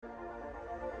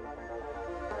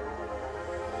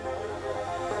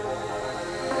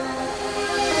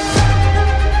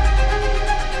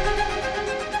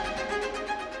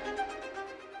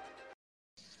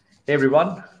Hey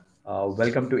everyone,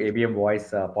 welcome to ABM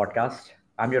Voice podcast.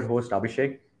 I'm your host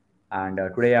Abhishek, and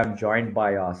today I'm joined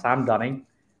by Sam Dunning,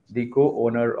 the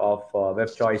co-owner of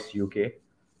WebChoice UK,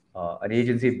 an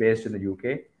agency based in the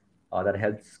UK that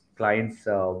helps clients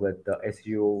with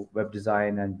SEO, web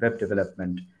design, and web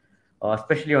development,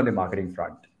 especially on the marketing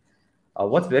front.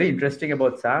 What's very interesting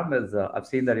about Sam is I've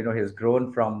seen that he's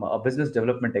grown from a business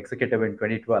development executive in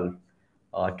 2012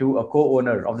 to a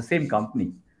co-owner of the same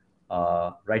company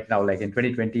right now, like in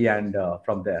 2020, and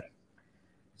from there.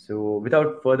 So,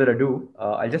 without further ado,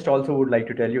 I just also would like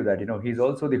to tell you that he's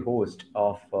also the host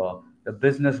of the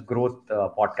Business Growth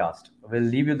podcast. We'll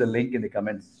leave you the link in the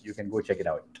comments. You can go check it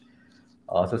out.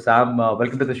 So, Sam,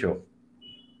 welcome to the show.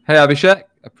 Hey Abhishek,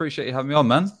 appreciate you having me on,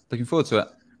 man. Looking forward to it.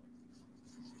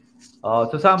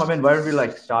 So Sam, I mean, why don't we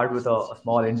like start with a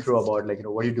small intro about like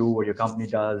what you do, what your company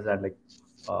does, and like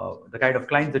the kind of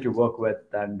clients that you work with,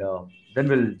 and then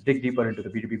we'll dig deeper into the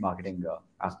B2B marketing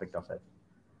aspect of it.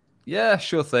 Yeah,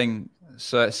 sure thing.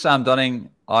 So it's Sam Dunning.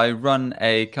 I run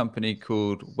a company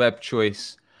called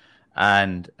WebChoice,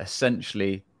 and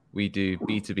essentially we do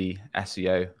B2B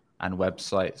SEO and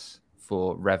websites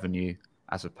for revenue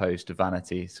as opposed to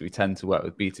vanity. So we tend to work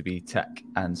with B2B tech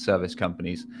and service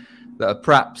companies that are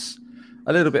perhaps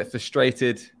a little bit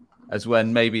frustrated as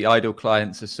when maybe idle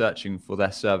clients are searching for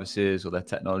their services or their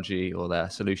technology or their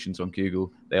solutions on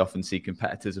Google, they often see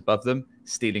competitors above them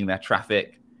stealing their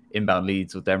traffic, inbound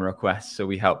leads or demo requests. So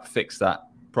we help fix that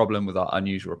problem with our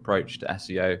unusual approach to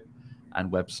SEO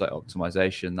and website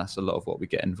optimization. That's a lot of what we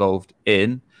get involved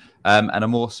in. And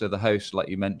I'm also the host, like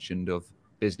you mentioned, of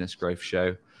Business Growth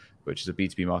Show, which is a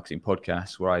B2B marketing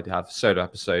podcast where I have solo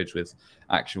episodes with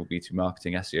actual B2B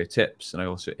marketing SEO tips. And I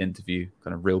also interview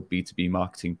kind of real B2B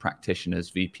marketing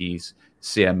practitioners, VPs,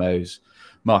 CMOs,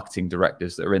 marketing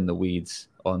directors that are in the weeds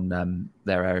on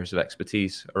their areas of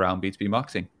expertise around B2B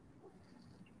marketing.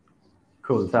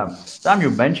 Cool, Sam. Sam, you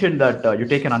mentioned that you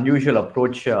take an unusual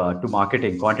approach to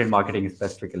marketing, content marketing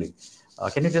specifically.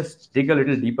 Can you just dig a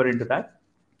little deeper into that?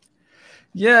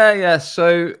 Yeah.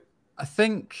 So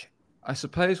I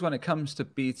suppose when it comes to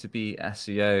B2B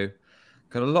SEO,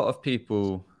 got a lot of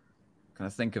people kind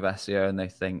of think of SEO and they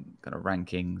think kind of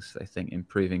rankings, they think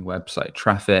improving website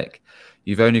traffic.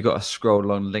 You've only got to scroll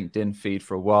along LinkedIn feed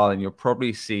for a while and you'll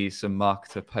probably see some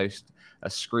marketer post a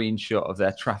screenshot of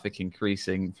their traffic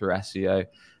increasing through SEO.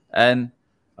 And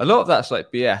a lot of that's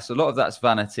like BS, a lot of that's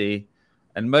vanity.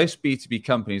 And most B2B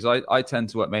companies, I tend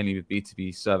to work mainly with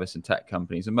B2B service and tech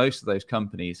companies, and most of those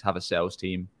companies have a sales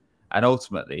team. And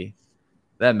ultimately,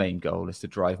 their main goal is to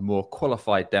drive more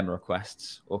qualified demo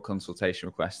requests or consultation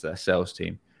requests to their sales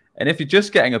team. And if you're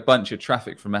just getting a bunch of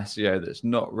traffic from SEO that's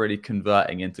not really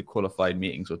converting into qualified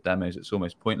meetings or demos, it's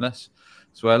almost pointless.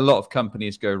 So where a lot of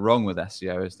companies go wrong with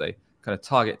SEO is they kind of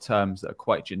target terms that are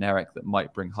quite generic that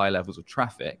might bring high levels of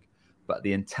traffic, but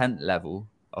the intent level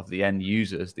of the end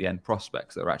users, the end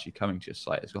prospects that are actually coming to your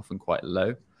site is often quite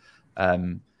low.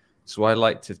 So I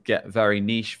like to get very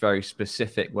niche, very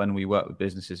specific when we work with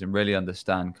businesses and really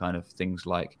understand kind of things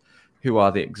like who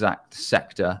are the exact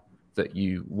sector that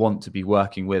you want to be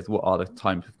working with, what are the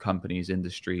type of companies,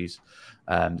 industries,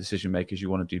 decision makers you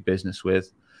want to do business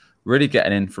with. Really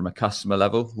getting in from a customer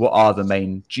level, what are the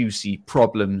main juicy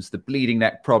problems, the bleeding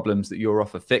neck problems that your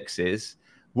offer fixes?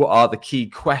 What are the key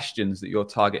questions that your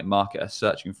target market are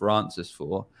searching for answers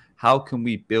for? How can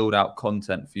we build out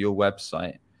content for your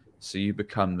website so you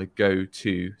become the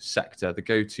go-to sector, the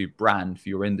go-to brand for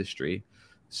your industry?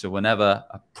 So whenever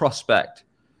a prospect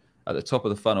at the top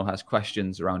of the funnel has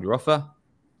questions around your offer,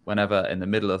 whenever in the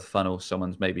middle of the funnel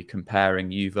someone's maybe comparing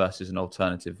you versus an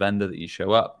alternative vendor that you show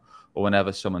up, or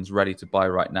whenever someone's ready to buy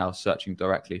right now, searching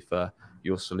directly for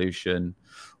your solution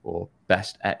or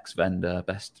best X vendor,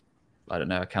 best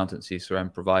accountancy,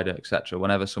 CRM provider, etc.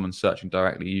 Whenever someone's searching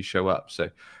directly, you show up. So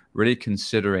really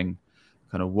considering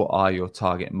kind of what are your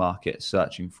target market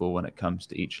searching for when it comes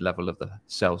to each level of the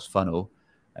sales funnel,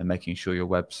 and making sure your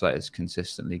website is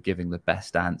consistently giving the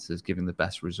best answers, giving the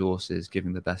best resources,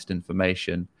 giving the best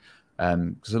information.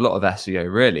 Because a lot of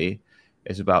SEO really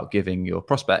is about giving your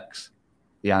prospects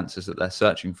the answers that they're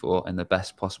searching for in the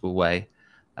best possible way,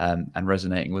 and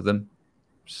resonating with them.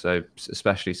 So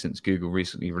especially since Google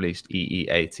recently released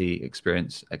EEAT,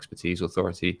 Experience, Expertise,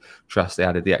 Authority, Trust, they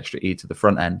added the extra E to the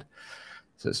front end.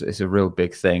 So it's a real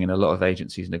big thing, and a lot of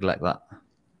agencies neglect that.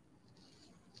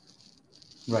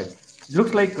 Right. It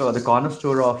looks like the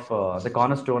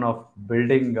cornerstone of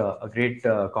building a great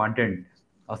content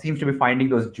seems to be finding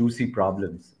those juicy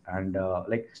problems. And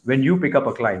like when you pick up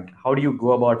a client, how do you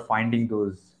go about finding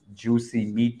those juicy,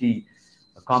 meaty,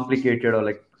 complicated, or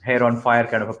like hair on fire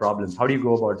kind of a problems? How do you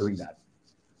go about doing that?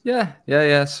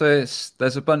 Yeah. So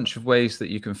there's a bunch of ways that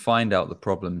you can find out the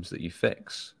problems that you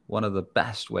fix. One of the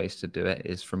best ways to do it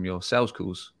is from your sales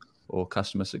calls or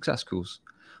customer success calls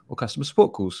or customer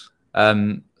support calls.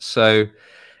 So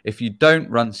if you don't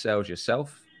run sales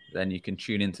yourself, then you can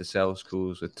tune into sales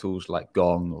calls with tools like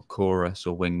Gong or Chorus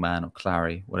or Wingman or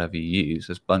Clary, whatever you use.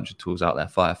 There's a bunch of tools out there,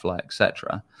 Firefly,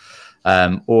 etc.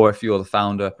 Or if you're the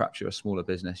founder, perhaps you're a smaller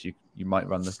business, you might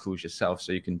run the calls yourself,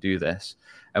 so you can do this.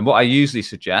 And what I usually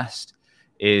suggest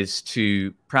is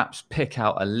to perhaps pick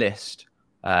out a list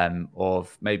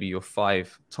of maybe your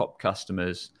 5 top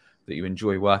customers that you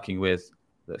enjoy working with,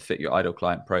 that fit your ideal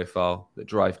client profile, that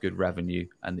drive good revenue,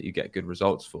 and that you get good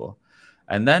results for.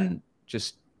 And then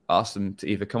just ask them to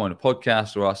either come on a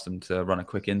podcast or ask them to run a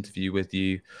quick interview with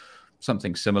you,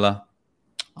 something similar,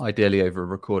 ideally over a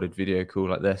recorded video call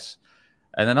like this.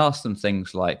 And then ask them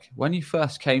things like, when you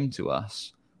first came to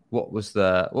us, what was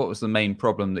the main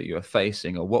problem that you were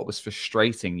facing, or what was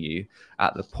frustrating you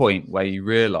at the point where you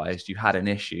realized you had an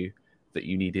issue that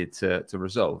you needed to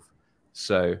resolve?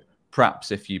 So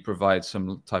perhaps if you provide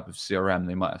some type of CRM,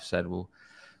 they might have said, well,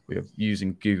 we were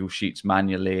using Google Sheets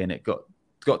manually and it got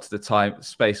to the time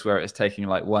space where it's taking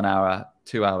like 1 hour,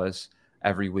 2 hours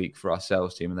every week for our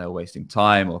sales team, and they were wasting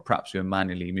time. Or perhaps we were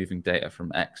manually moving data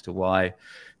from X to Y,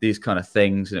 these kind of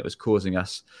things, and it was causing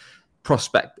us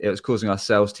our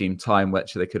sales team time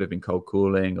which they could have been cold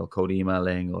calling or cold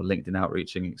emailing or LinkedIn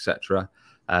outreaching, etc.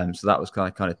 So that was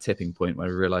kind of tipping point where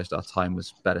we realized our time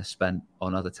was better spent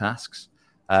on other tasks.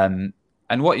 And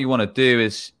what you want to do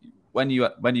is when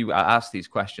you ask these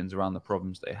questions around the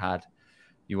problems they had,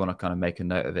 you want to kind of make a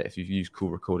note of it. If you've used cool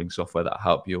recording software, that'll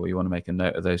help you, or you want to make a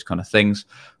note of those kind of things.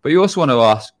 But you also want to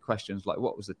ask questions like,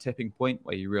 what was the tipping point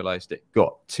where you realized it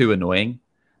got too annoying,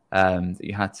 that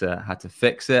you had to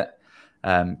fix it?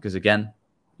 Because again,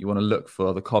 you want to look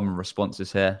for the common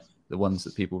responses here, the ones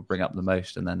that people bring up the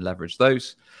most, and then leverage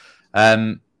those.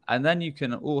 And then you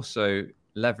can also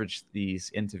leverage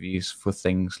these interviews for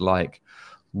things like,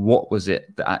 what was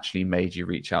it that actually made you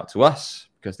reach out to us?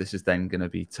 Because this is then going to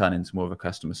be turned into more of a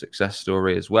customer success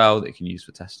story as well that you can use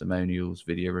for testimonials,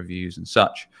 video reviews, and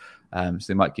such. So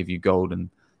they might give you gold and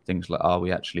things like, oh,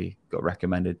 we actually got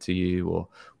recommended to you, or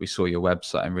we saw your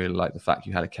website and really like the fact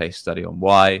you had a case study on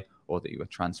why, or that you were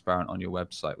transparent on your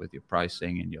website with your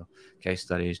pricing and your case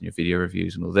studies and your video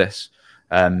reviews and all this.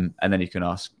 And then you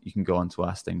can go on to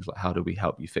ask things like, how do we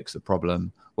help you fix the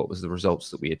problem? What was the results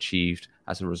that we achieved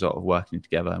as a result of working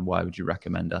together, and why would you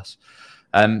recommend us?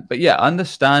 But yeah,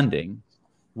 understanding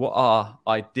what are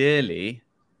ideally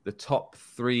the top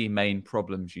 3 main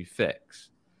problems you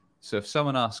fix. So if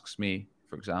someone asks me,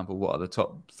 for example, what are the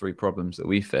top 3 problems that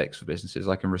we fix for businesses,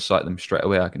 I can recite them straight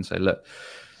away. I can say, look,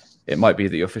 it might be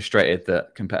that you're frustrated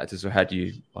that competitors have had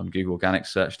you on Google organic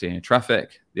search stealing your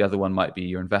traffic. The other one might be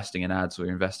you're investing in ads, or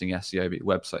you're investing in SEO, but your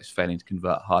website's failing to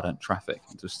convert hard-earned traffic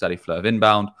into a steady flow of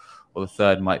inbound. Or the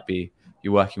third might be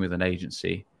you're working with an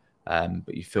agency,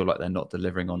 but you feel like they're not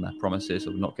delivering on their promises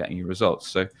or not getting you results.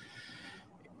 So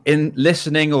in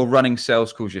listening or running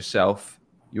sales calls yourself,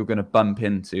 you're going to bump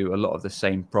into a lot of the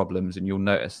same problems, and you'll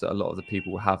notice that a lot of the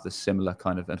people will have the similar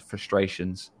kind of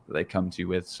frustrations that they come to you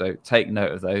with. So take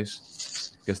note of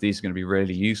those, because these are going to be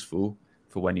really useful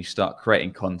for when you start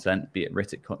creating content, be it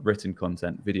written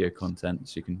content, video content,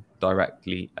 so you can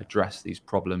directly address these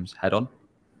problems head on.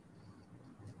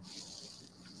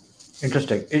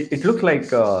 Interesting. It looks like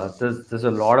there's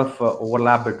a lot of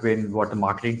overlap between what the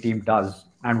marketing team does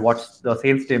and what the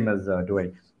sales team is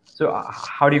doing. So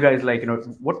how do you guys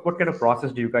what kind of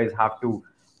process do you guys have to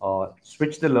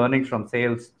switch the learnings from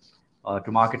sales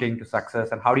to marketing to success,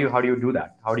 and how do you do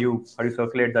that? How do you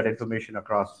circulate that information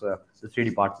across the 3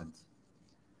 departments?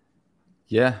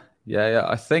 Yeah.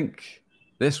 I think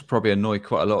this will probably annoy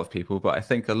quite a lot of people, but I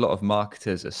think a lot of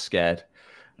marketers are scared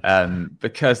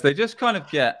because they just kind of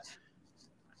get.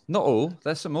 Not all.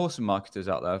 There's some awesome marketers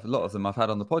out there. A lot of them I've had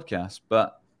on the podcast,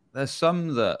 but there's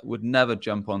some that would never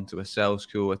jump onto a sales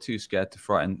call, are too scared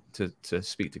to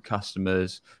speak to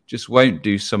customers, just won't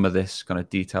do some of this kind of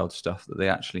detailed stuff that they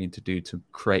actually need to do to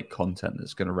create content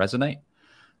that's going to resonate.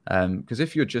 Because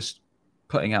if you're just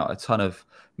putting out a ton of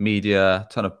media,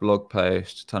 ton of blog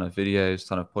posts, ton of videos,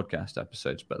 ton of podcast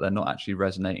episodes, but they're not actually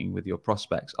resonating with your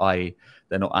prospects, i.e.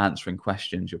 they're not answering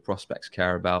questions your prospects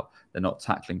care about, they're not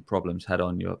tackling problems head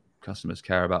on your customers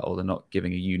care about, or they're not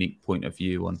giving a unique point of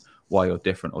view on why you're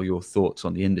different or your thoughts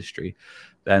on the industry,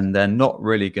 then they're not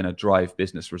really going to drive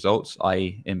business results,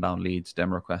 i.e. inbound leads,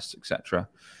 demo requests, etc.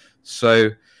 So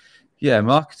yeah,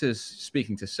 marketers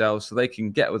speaking to sales so they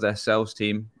can get with their sales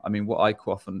team. I mean, what I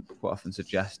quite often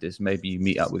suggest is maybe you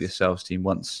meet up with your sales team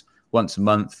once a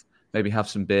month, maybe have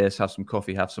some beers, have some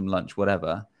coffee, have some lunch,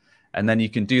 whatever. And then you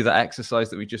can do that exercise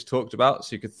that we just talked about.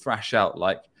 So you could thrash out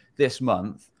like this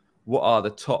month, what are the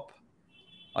top,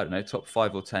 I don't know, top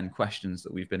 5 or 10 questions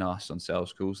that we've been asked on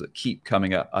sales calls that keep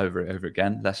coming up over and over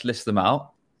again. Let's list them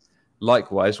out.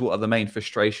 Likewise, what are the main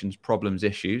frustrations, problems,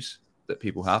 issues that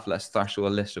people have? Let's thrash a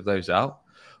list of those out.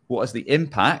 What is the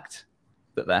impact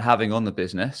that they're having on the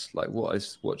business? Like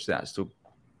what's the actual,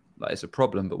 like it's a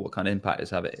problem, but what kind of impact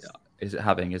is it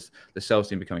having? Is the sales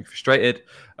team becoming frustrated?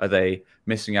 Are they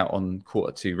missing out on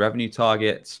Q2 revenue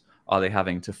targets? Are they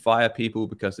having to fire people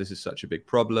because this is such a big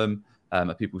problem?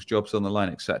 Are people's jobs on the line,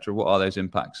 etc.? What are those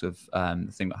impacts of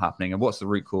the thing that's happening, and what's the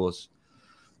root cause?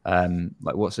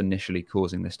 Like what's initially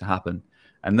causing this to happen?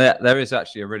 And there is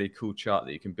actually a really cool chart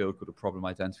that you can build called a problem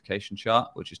identification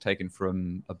chart, which is taken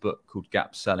from a book called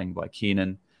Gap Selling by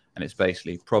Keenan, and it's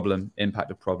basically problem, impact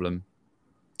of problem,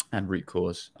 and root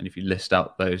cause. And if you list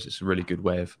out those, it's a really good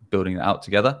way of building it out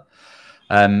together.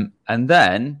 And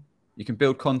then you can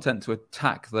build content to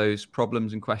attack those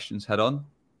problems and questions head on.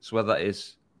 So whether that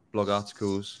is blog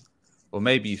articles, or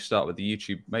maybe you start with the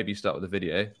YouTube, maybe you start with a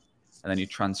video, and then you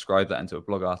transcribe that into a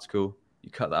blog article. You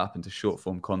cut that up into short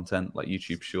form content like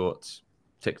YouTube Shorts,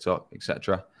 TikTok,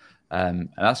 etc. And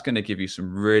that's going to give you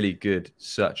some really good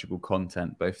searchable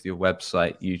content, both for your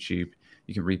website, YouTube.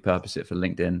 You can repurpose it for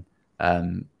LinkedIn.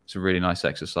 It's a really nice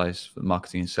exercise for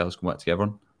marketing and sales can work together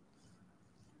on.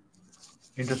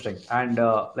 Interesting. And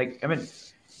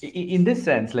in this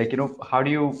sense, how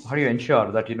do you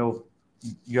ensure that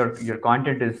your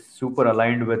content is super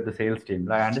aligned with the sales team?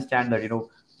 Like, I understand that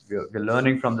we're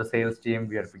learning from the sales team.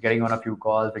 We're getting on a few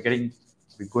calls. We're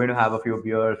going to have a few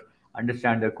beers,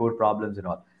 understand their core problems and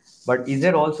all. But is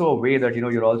there also a way that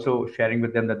you're also sharing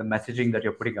with them that the messaging that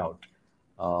you're putting out,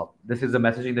 this is the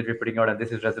messaging that we're putting out, and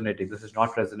this is resonating. This is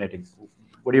not resonating.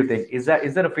 What do you think? Is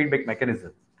there a feedback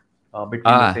mechanism between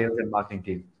the sales and marketing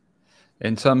team?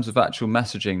 In terms of actual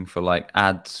messaging for like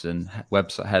ads and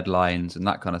website headlines and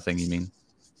that kind of thing, you mean?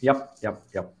 Yep.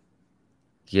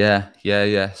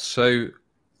 Yeah. So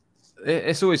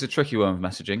it's always a tricky one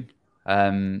with messaging.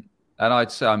 And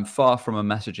I'd say I'm far from a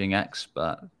messaging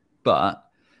expert, but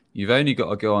you've only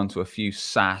got to go onto a few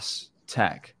SaaS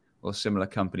tech or similar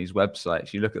companies'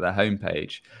 websites. You look at their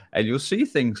homepage and you'll see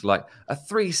things like a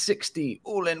 360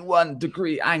 all-in-one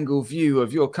degree angle view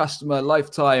of your customer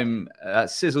lifetime,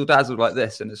 sizzle dazzle like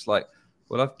this. And it's like,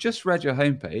 well, I've just read your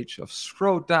homepage. I've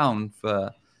scrolled down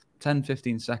for 10,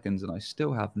 15 seconds and I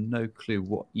still have no clue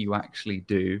what you actually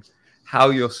do,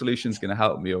 how your solution's going to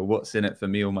help me, or what's in it for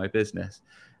me or my business.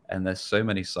 And there's so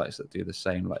many sites that do the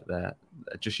same, like they're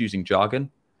just using jargon.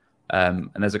 And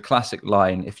there's a classic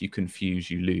line, if you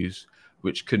confuse, you lose,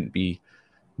 which couldn't be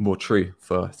more true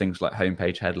for things like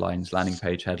homepage headlines, landing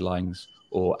page headlines,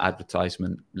 or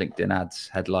advertisement, LinkedIn ads,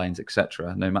 headlines,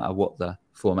 etc., no matter what the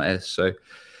format is. So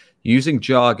using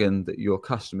jargon that your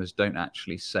customers don't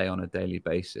actually say on a daily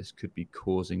basis could be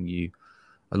causing you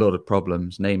a lot of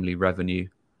problems, namely revenue,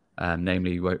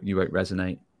 namely you won't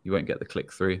resonate, you won't get the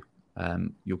click through,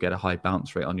 you'll get a high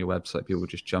bounce rate on your website, people will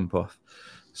just jump off.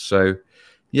 So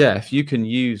yeah, if you can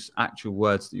use actual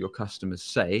words that your customers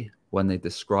say when they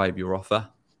describe your offer,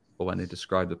 or when they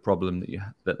describe the problem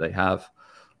that they have,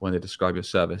 when they describe your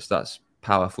service, that's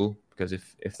powerful, because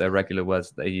if they're regular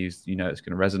words that they use, it's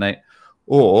going to resonate.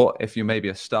 Or if you're maybe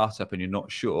a startup and you're not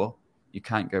sure, you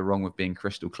can't go wrong with being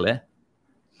crystal clear.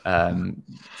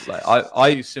 Like I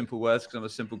use simple words because I'm a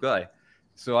simple guy.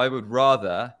 So I would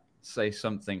rather say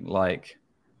something like,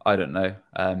 I don't know,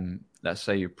 let's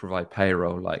say you provide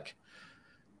payroll, like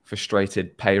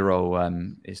frustrated payroll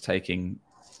is taking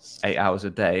 8 hours a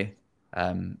day,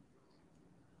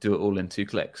 do it all in 2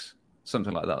 clicks,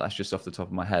 something like that. That's just off the top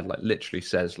of my head, like literally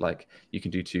says like you can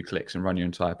do 2 clicks and run your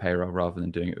entire payroll rather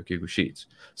than doing it with Google Sheets,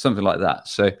 something like that.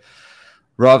 So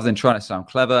rather than trying to sound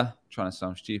clever, trying to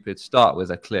sound stupid, start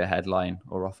with a clear headline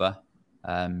or offer,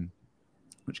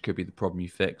 which could be the problem you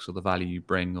fix or the value you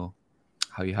bring or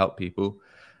how you help people.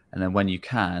 And then when you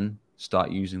can,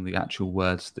 start using the actual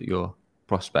words that your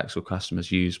prospects or customers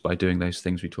use by doing those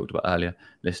things we talked about earlier,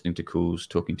 listening to calls,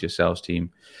 talking to your sales team,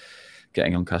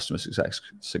 getting on customer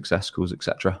success calls,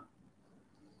 etc.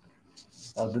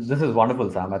 This is wonderful,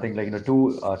 Sam. I think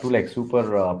two like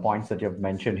super points that you've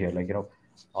mentioned here.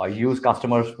 Use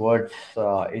customers' words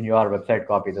in your website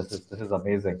copy. This is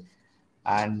amazing,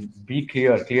 and be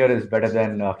clear. Clear is better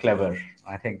than clever.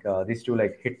 I think these two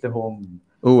like hit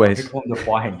Always. home the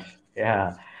point.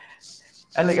 Yeah.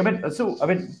 And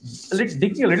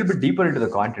digging a little bit deeper into the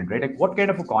content, right? Like, what kind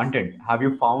of a content have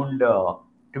you found to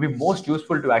be most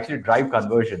useful to actually drive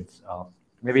conversions?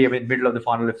 Maybe middle of the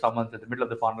funnel, if someone's at the middle of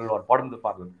the funnel or bottom of the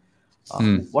funnel.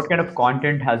 What kind of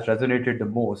content has resonated the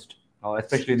most,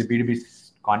 especially in the B2B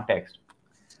context?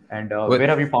 And Well, where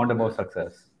have you found the most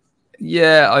success?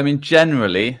 yeah, I mean,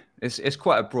 generally, it's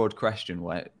quite a broad question,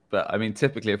 right? But I mean,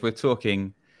 typically, if we're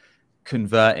talking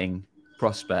converting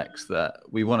prospects, that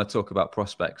we want to talk about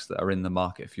prospects that are in the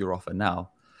market for your offer now.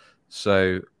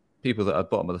 So people that are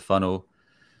bottom of the funnel.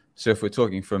 So if we're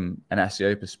talking from an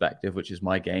SEO perspective, which is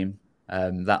my game,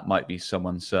 that might be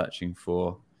someone searching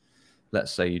for,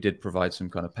 let's say you did provide some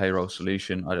kind of payroll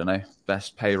solution. I don't know,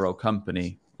 best payroll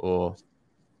company or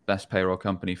best payroll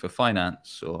company for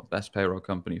finance or best payroll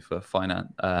company for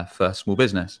finance for small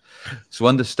business. So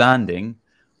understanding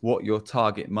what your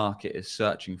target market is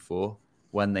searching for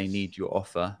when they need your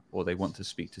offer or they want to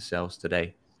speak to sales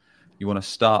today. You want to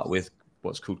start with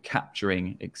what's called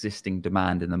capturing existing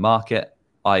demand in the market,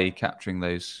 i.e., capturing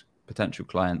those potential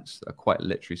clients that are quite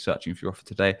literally searching for your offer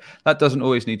today. That doesn't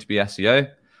always need to be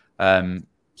SEO.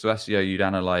 So SEO, you'd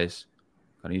analyze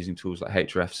kind of using tools like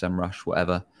Href, SEMrush,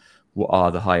 whatever. What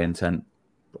are the high intent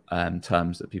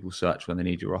terms that people search when they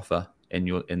need your offer in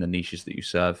the niches that you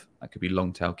serve? That could be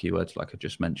long tail keywords, like I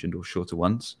just mentioned, or shorter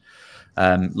ones.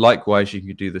 Likewise, you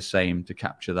can do the same to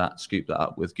capture that, scoop that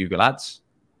up with Google Ads.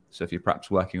 So if you're perhaps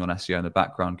working on SEO in the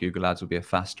background, Google Ads will be a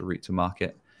faster route to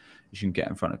market. You can get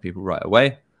in front of people right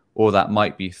away. Or that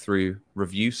might be through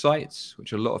review sites,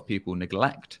 which a lot of people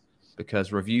neglect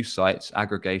because review sites,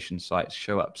 aggregation sites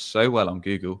show up so well on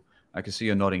Google. I can see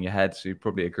you're nodding your head, so you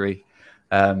probably agree.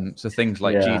 So things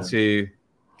like Yeah. G2,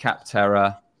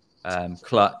 Capterra,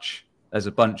 Clutch, there's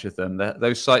a bunch of them.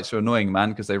 Those sites are annoying, man,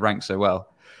 because they rank so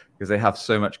well, because they have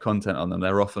so much content on them.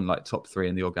 They're often like top 3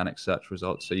 in the organic search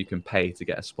results. So you can pay to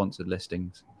get a sponsored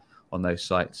listings on those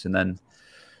sites. And then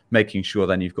making sure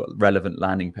then you've got relevant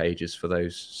landing pages for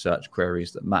those search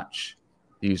queries that match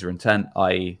the user intent,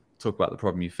 i.e. talk about the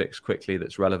problem you fix quickly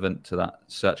that's relevant to that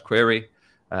search query.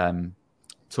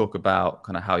 Talk about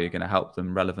kind of how you're going to help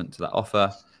them relevant to that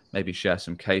offer, maybe share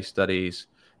some case studies,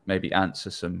 maybe answer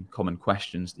some common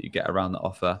questions that you get around the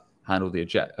offer, handle the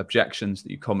objections that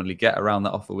you commonly get around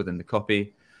that offer within the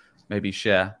copy, maybe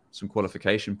share some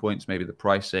qualification points, maybe the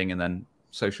pricing, and then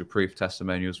social proof,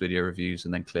 testimonials, video reviews,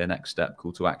 and then clear next step,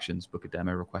 call to actions, book a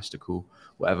demo, request a call,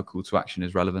 whatever call to action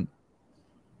is relevant.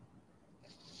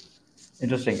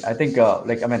 Interesting. I think,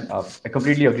 I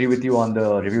completely agree with you on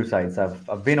the review sites.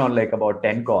 I've been on like about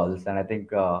 10 calls, and I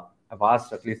think I've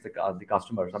asked at least the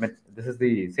customers. I mean, this is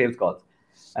the sales calls.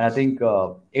 And I think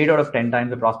 8 out of 10 times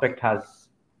the prospect has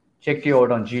checked you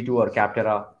out on G2 or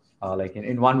Capterra, like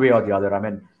in one way or the other. I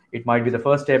mean, it might be the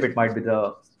first step, it might be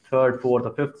the third, fourth,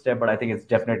 or fifth step, but I think it's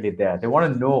definitely there. They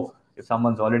want to know if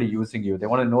someone's already using you. They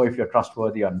want to know if you're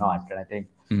trustworthy or not. And I think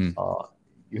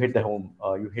you hit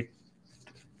you hit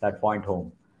that point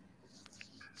home.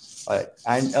 All right.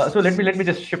 And so let me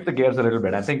just shift the gears a little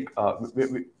bit. I think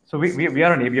we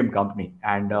are an ABM company,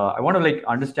 and I want to like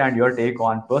understand your take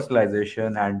on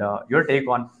personalization and your take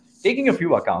on taking a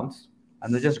few accounts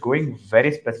and then just going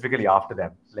very specifically after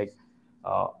them. Like,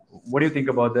 what do you think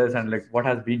about this, and like what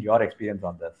has been your experience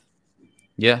on this?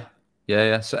 Yeah.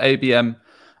 So ABM,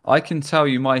 I can tell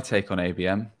you my take on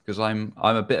ABM because I'm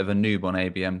a bit of a noob on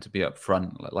ABM, to be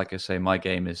upfront. Like I say, my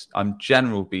game is I'm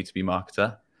general B2B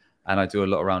marketer, and I do a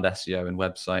lot around SEO and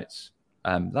websites.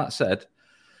 That said,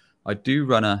 I do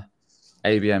run a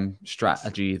ABM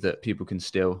strategy that people can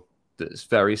steal. That's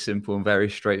very simple and very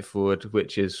straightforward.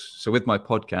 Which is, so with my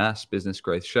podcast, Business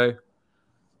Growth Show.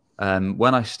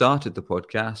 When I started the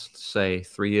podcast, say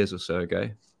 3 years or so ago,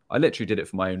 I literally did it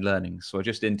for my own learning. So I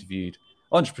just interviewed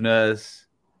entrepreneurs,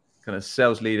 kind of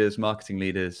sales leaders, marketing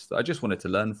leaders that I just wanted to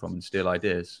learn from and steal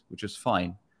ideas, which was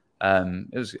fine.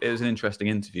 It was an interesting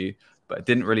interview, but it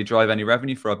didn't really drive any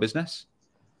revenue for our business.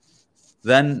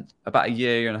 Then about a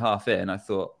year and a half in, I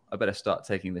thought I better start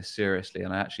taking this seriously,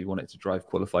 and I actually wanted to drive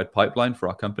qualified pipeline for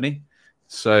our company.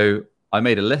 So I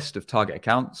made a list of target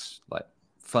accounts, like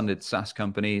funded SaaS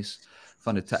companies,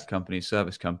 funded tech companies,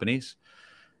 service companies,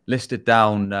 listed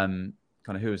down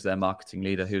kind of who was their marketing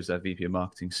leader, who was their VP of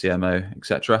marketing, CMO,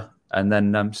 etc. And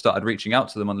then started reaching out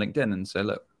to them on LinkedIn and say,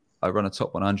 look, I run a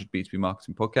top 100 B2B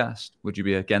marketing podcast. Would you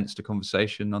be against a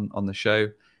conversation on the show?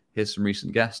 Here's some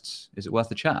recent guests. Is it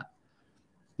worth a chat?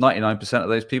 99% of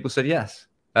those people said yes.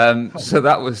 So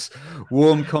that was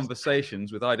warm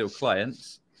conversations with ideal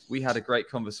clients. We had a great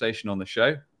conversation on the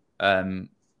show.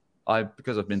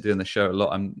 Because I've been doing the show a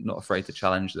lot, I'm not afraid to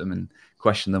challenge them and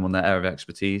question them on their area of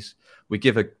expertise. We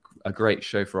give a great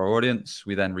show for our audience.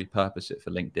 We then repurpose it for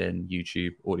LinkedIn,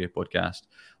 YouTube, audio podcast,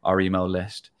 our email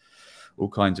list, all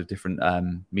kinds of different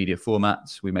media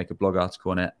formats. We make a blog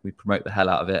article on it. We promote the hell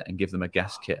out of it and give them a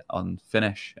guest kit on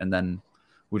finish. And then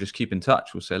we'll just keep in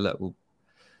touch. We'll say, look,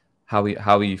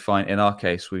 how you find, in our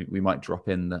case, we might drop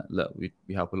in that, look, we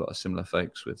help a lot of similar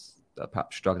folks with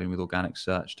perhaps struggling with organic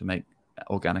search to make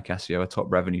organic SEO a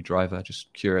top revenue driver.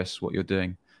 Just curious what you're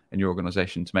doing in your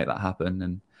organization to make that happen.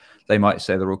 And they might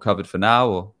say they're all covered for now,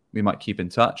 or we might keep in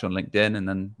touch on LinkedIn, and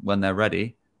then when they're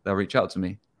ready, they'll reach out to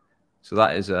me. So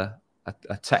that is a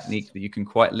technique that you can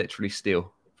quite literally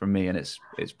steal from me, and it's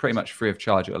pretty much free of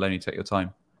charge. It'll only take your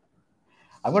time.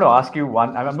 I'm going to ask you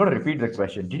one. I'm going to repeat the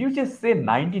question. Did you just say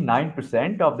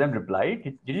 99% of them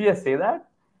replied? Did you just say that?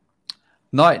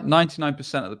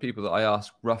 99% of the people that I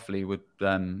ask roughly would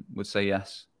say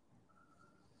yes.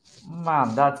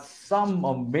 Man, that's some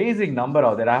amazing number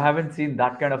out there. I haven't seen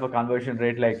that kind of a conversion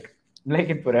rate like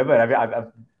in forever.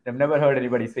 I've never heard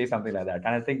anybody say something like that,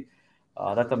 and I think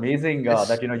that's amazing.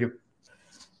 That you.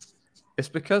 It's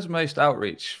because most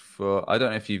outreach for, I don't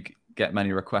know if you get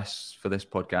many requests for this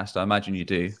podcast. I imagine you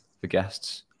do, for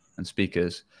guests and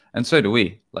speakers, and so do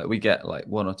we. Like, we get like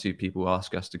 1 or 2 people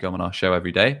ask us to come on our show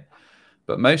every day,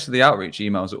 but most of the outreach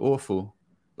emails are awful.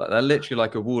 Like, they're literally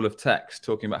like a wall of text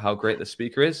talking about how great the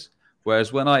speaker is.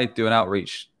 Whereas when I do an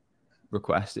outreach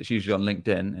request, it's usually on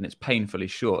LinkedIn, and it's painfully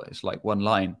short. It's like one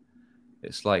line.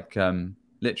 It's like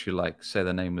literally like, say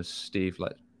their name was Steve.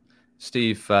 Like,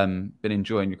 Steve, been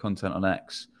enjoying your content on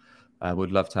X.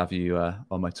 Would love to have you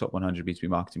on my top 100 B2B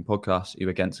marketing podcast. You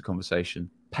against a conversation.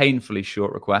 Painfully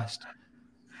short request.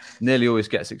 Nearly always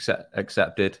gets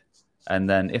accepted. And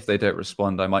then if they don't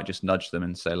respond, I might just nudge them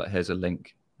and say, like, here's a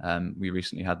link. We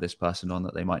recently had this person on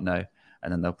that they might know.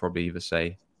 And then they'll probably either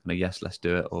say, yes, let's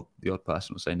do it, or the odd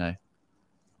person will say no.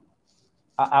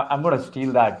 I'm going to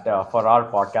steal that for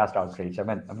our podcast outreach. I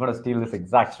mean, I'm going to steal this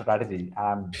exact strategy.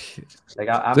 I'm do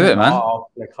it, in man. awe of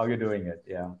like how you're doing it.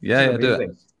 Yeah, Yeah, do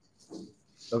it.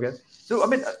 Okay, so I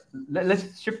mean,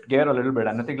 let's shift gear a little bit,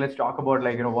 and I think let's talk about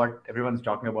what everyone's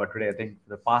talking about today. I think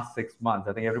the past 6 months,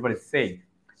 I think everybody's saying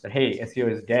that hey, SEO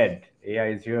is dead, AI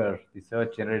is here, the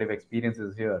search generative experience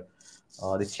is here,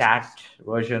 the chat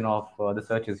version of the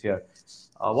search is here.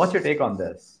 What's your take on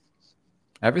this?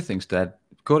 Everything's dead.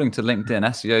 According to LinkedIn,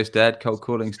 SEO's dead, cold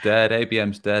calling's dead,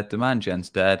 ABM's dead, demand gen's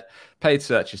dead, paid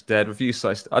search is dead, review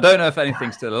sites. I don't know if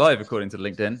anything's still alive according to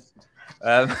LinkedIn.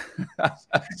 But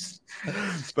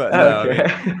no, Okay.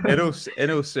 I mean,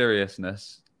 in all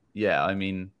seriousness, yeah, I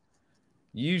mean,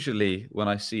 usually when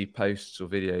I see posts or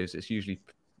videos, it's usually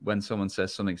when someone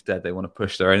says something's dead, they want to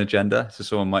push their own agenda. So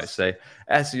someone might say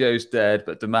SEO's dead,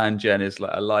 but demand gen is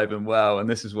like alive and well, and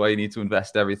this is why you need to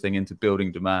invest everything into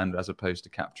building demand as opposed to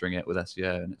capturing it with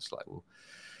SEO. And it's like, well,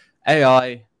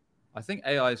 AI, I think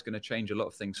AI is going to change a lot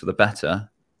of things for the better.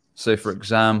 So, for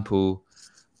example,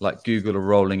 like Google are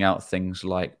rolling out things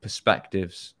like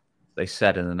perspectives, they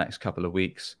said, in the next couple of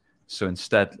weeks. So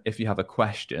instead, if you have a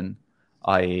question,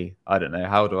 i.e., I don't know,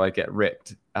 how do I get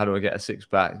ripped? How do I get a six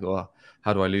pack? Or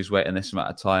how do I lose weight in this amount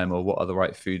of time? Or what are the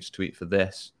right foods to eat for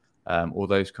this? Or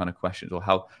those kind of questions. Or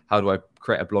how do I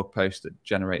create a blog post that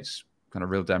generates kind of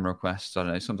real demo requests? I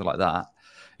don't know, something like that.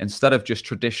 Instead of just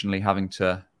traditionally having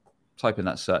to type in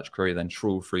that search query, then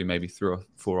trawl through maybe 3 or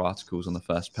 4 articles on the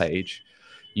first page,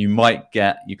 you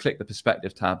click the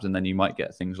perspective tabs, and then you might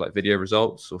get things like video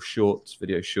results or shorts,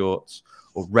 video shorts,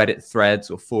 or Reddit threads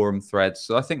or forum threads.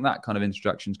 So I think that kind of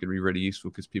introduction is going to be really useful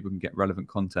because people can get relevant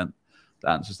content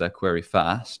that answers their query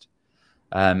fast.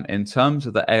 In terms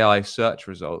of the AI search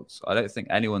results, I don't think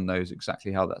anyone knows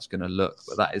exactly how that's going to look,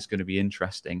 but that is going to be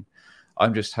interesting.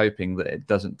 I'm just hoping that it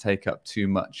doesn't take up too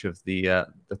much of the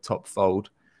top fold,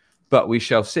 but we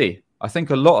shall see. I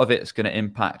think a lot of it's going to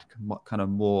impact kind of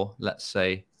more, let's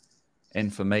say,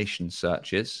 information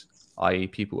searches, i.e.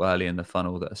 people early in the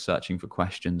funnel that are searching for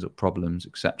questions or problems,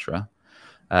 etc.,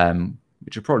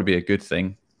 which would probably be a good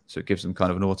thing. So it gives them kind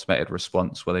of an automated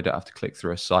response where they don't have to click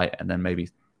through a site and then maybe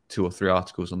 2 or 3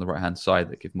 articles on the right-hand side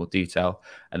that give more detail,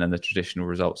 and then the traditional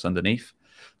results underneath.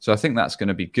 So I think that's going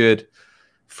to be good.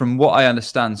 From what I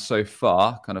understand so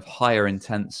far, kind of higher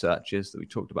intent searches that we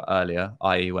talked about earlier,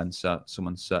 i.e. when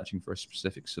someone's searching for a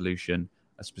specific solution,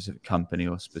 a specific company,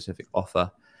 or a specific offer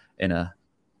in a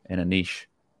niche,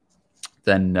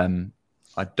 then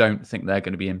I don't think they're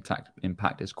going to be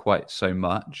impacted quite so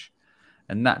much.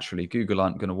 And naturally, Google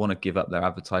aren't going to want to give up their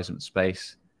advertisement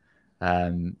space.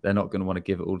 They're not going to want to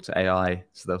give it all to AI,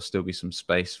 so there'll still be some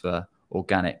space for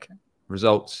organic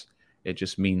results. It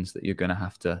just means that you're going to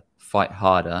have to fight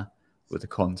harder with the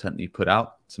content that you put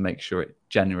out to make sure it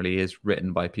generally is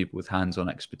written by people with hands-on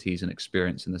expertise and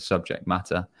experience in the subject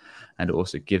matter. And it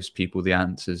also gives people the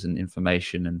answers and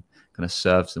information and kind of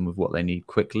serves them with what they need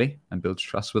quickly and builds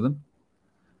trust with them.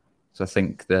 So I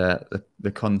think the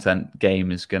content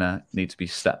game is going to need to be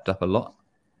stepped up a lot.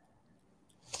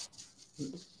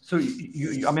 So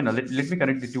I mean, let me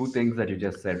connect the two things that you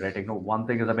just said, right? One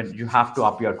thing is, I mean, you have to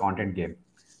up your content game.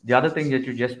 The other thing that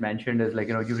you just mentioned is like,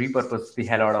 you repurpose the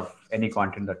hell out of any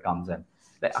content that comes in.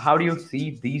 Like, how do you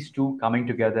see these two coming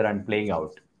together and playing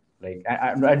out? Like,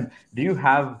 and do you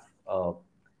have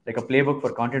like a playbook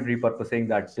for content repurposing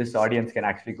that this audience can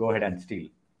actually go ahead and steal?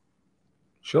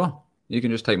 Sure, you can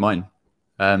just take mine.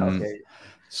 Um, Okay.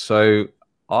 so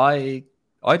I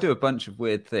I do a bunch of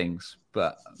weird things,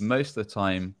 but most of the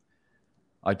time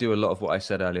I do a lot of what I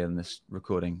said earlier in this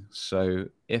recording. So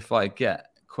if I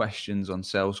get questions on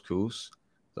sales calls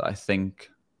that I think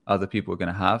other people are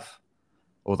going to have,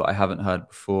 or that I haven't heard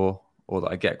before, or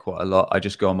that I get quite a lot, I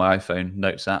just go on my iPhone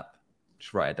notes app,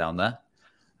 just write it down there.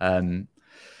 Um,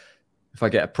 if I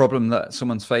get a problem that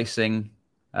someone's facing,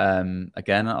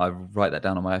 again, I write that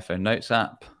down on my iPhone notes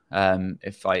app.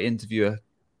 If I interview a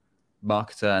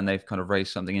marketer and they've kind of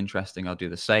raised something interesting, I'll do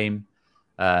the same.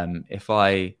 If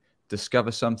I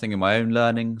discover something in my own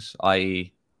learnings,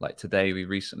 i.e., like today, we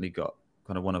recently got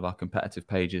kind of one of our competitive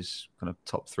pages, kind of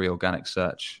top 3 organic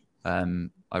search.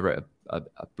 I wrote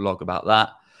a blog about that.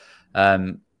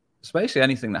 So basically,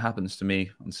 anything that happens to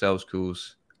me on sales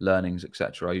calls, learnings,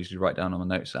 etc., I usually write down on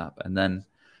my notes app, and then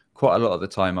quite a lot of the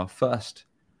time, I'll first,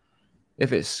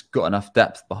 if it's got enough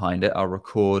depth behind it, I'll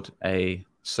record a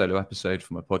solo episode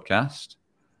for my podcast,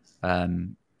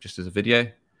 just as a video.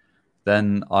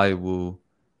 Then I will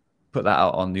put that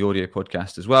out on the audio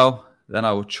podcast as well. Then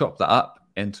I will chop that up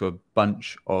into a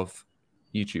bunch of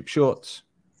YouTube shorts.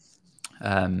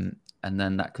 And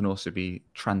then that can also be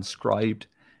transcribed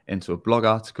into a blog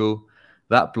article.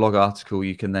 That blog article,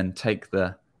 you can then take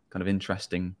the kind of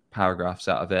interesting paragraphs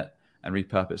out of it and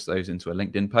repurpose those into a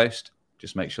LinkedIn post.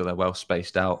 Just make sure they're well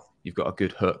spaced out. You've got a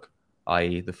good hook,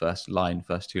 i.e. the first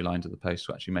 2 lines of the post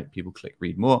to actually make people click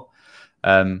read more.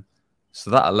 So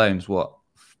that alone is what,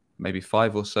 maybe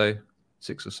 5 or so,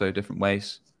 6 or so different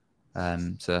ways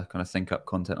to kind of think up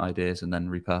content ideas and then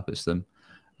repurpose them.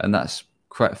 And that's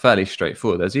quite fairly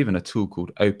straightforward. There's even a tool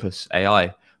called Opus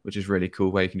AI, which is really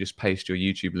cool, where you can just paste your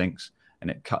YouTube links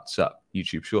and it cuts up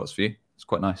YouTube shorts for you. It's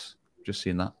quite nice. Just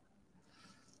seeing that.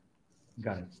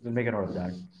 Got it. We'll make a note of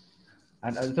that.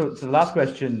 And so the last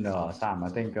question, Sam, I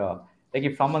think like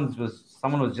if someone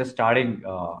was just starting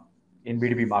in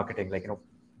B2B marketing, like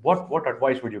what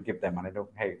advice would you give them? And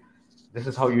hey, this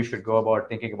is how you should go about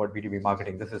thinking about B2B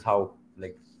marketing. This is how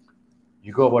like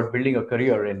you go about building a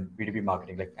career in B2B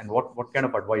marketing. Like, and what kind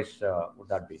of advice would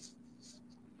that be?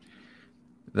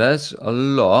 There's a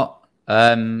lot,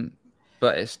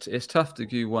 but it's tough to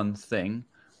do one thing.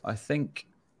 I think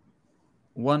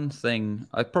one thing,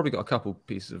 I've probably got a couple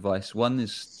pieces of advice. One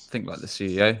is think like the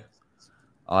CEO.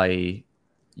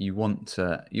 You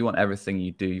want everything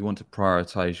you do, you want to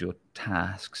prioritize your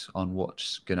tasks on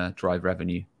what's going to drive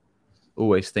revenue.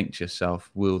 Always think to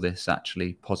yourself, will this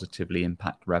actually positively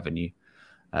impact revenue?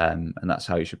 And that's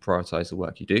how you should prioritize the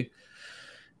work you do.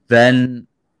 Then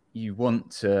you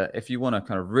want to, if you want to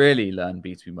kind of really learn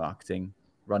B2B marketing,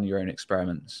 run your own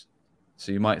experiments.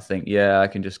 So you might think, yeah, I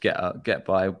can just get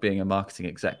by being a marketing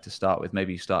exec to start with.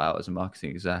 Maybe you start out as a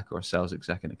marketing exec or a sales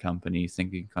exec in a company. You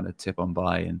think you can kind of tip on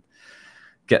by and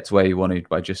get to where you wanted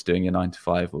by just doing your 9 to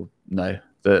 5. Or no,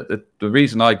 the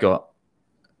reason I got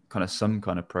kind of some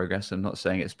kind of progress, I'm not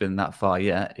saying it's been that far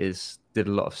yet, is did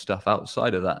a lot of stuff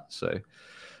outside of that. So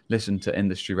listen to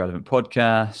industry relevant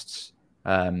podcasts,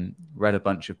 read a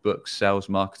bunch of books, sales,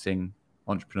 marketing,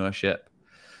 entrepreneurship.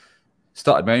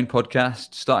 Started my own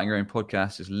podcast. Starting your own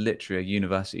podcast is literally a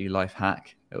university life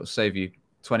hack. It will save you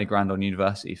 20 grand on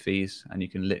university fees, and you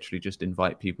can literally just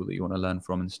invite people that you want to learn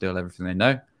from and steal everything they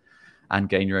know and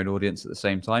gain your own audience at the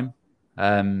same time.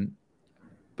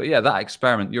 But yeah, that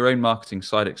experiment, your own marketing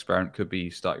side experiment, could be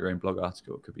start your own blog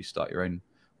article. It could be start your own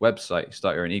website,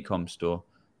 start your own e-com store.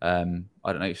 I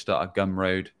don't know, you start a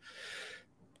Gumroad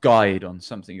guide on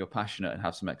something you're passionate and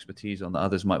have some expertise on that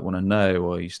others might want to know,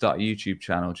 or you start a YouTube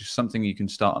channel, just something you can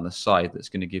start on the side that's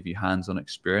going to give you hands-on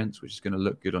experience, which is going to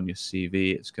look good on your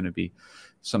CV. It's going to be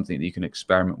something that you can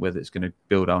experiment with. It's going to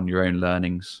build on your own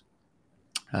learnings.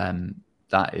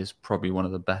 That is probably one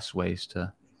of the best ways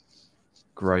to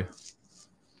grow.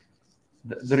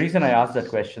 The reason I asked that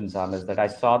question, Sam, is that I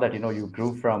saw that you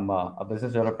grew from a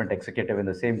business development executive in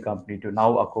the same company to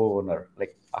now a co-owner.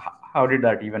 Like, how did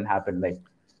that even happen? Like,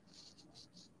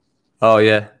 oh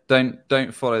yeah,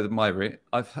 don't follow my route.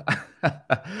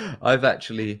 I've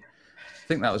actually, I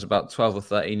think that was about 12 or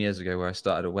 13 years ago where I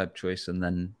started a web choice, and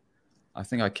then I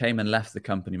think I came and left the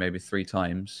company maybe 3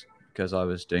 times because I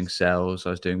was doing sales, I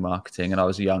was doing marketing, and I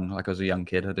was young. Like, I was a young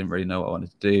kid. I didn't really know what I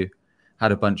wanted to do.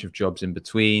 Had a bunch of jobs in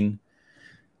between,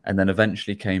 and then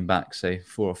eventually came back, say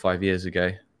 4 or 5 years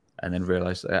ago, and then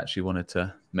realized that I actually wanted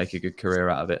to make a good career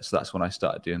out of it. So that's when I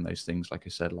started doing those things, like I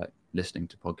said, like listening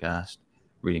to podcasts,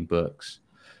 reading books,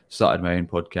 started my own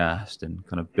podcast, and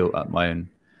kind of built up my own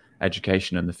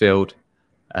education in the field.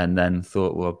 And then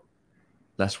thought, well,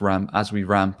 as we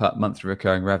ramp up monthly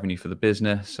recurring revenue for the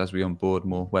business, as we onboard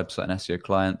more website and SEO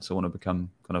clients, I want to become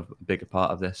kind of a bigger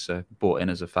part of this. So bought in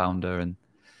as a founder, and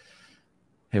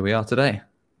here we are today.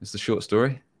 It's the short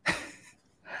story.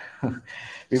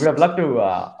 We would have loved to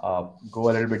go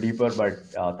a little bit deeper,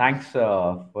 but thanks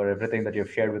for everything that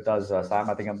you've shared with us, Sam.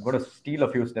 I think I'm going to steal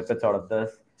a few snippets out of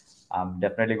this. I'm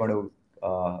definitely going to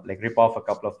like rip off a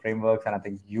couple of frameworks and I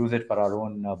think use it for our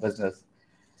own business.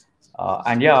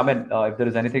 And yeah, I mean, if there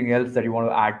is anything else that you want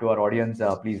to add to our audience,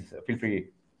 please feel free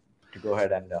to go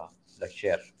ahead and like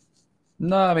share.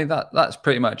 No, I mean that's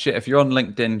pretty much it. If you're on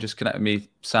LinkedIn, just connect with me,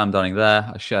 Sam Dunning. There,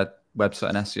 I share website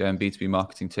and SEO and B2B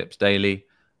marketing tips daily.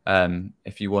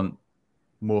 If you want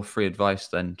more free advice,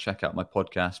 then check out my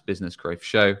podcast, Business Growth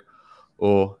Show.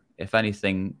 Or if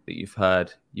anything that you've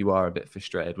heard you are a bit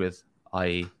frustrated with,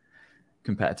 i.e.,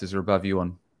 competitors are above you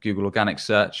on Google organic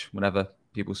search, whenever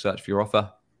people search for your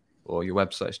offer, or your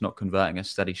website's not converting a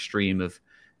steady stream of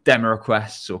demo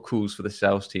requests or calls for the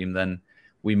sales team, then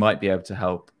we might be able to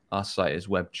help. Our site is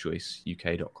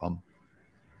webchoiceuk.com.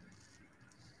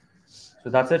 So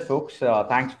that's it, folks.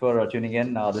 Thanks for tuning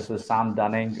in. This is Sam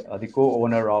Dunning, the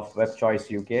co-owner of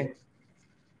WebChoice UK.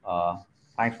 Uh,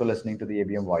 Thanks for listening to the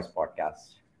ABM Voice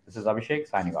podcast. This is Abhishek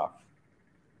signing off.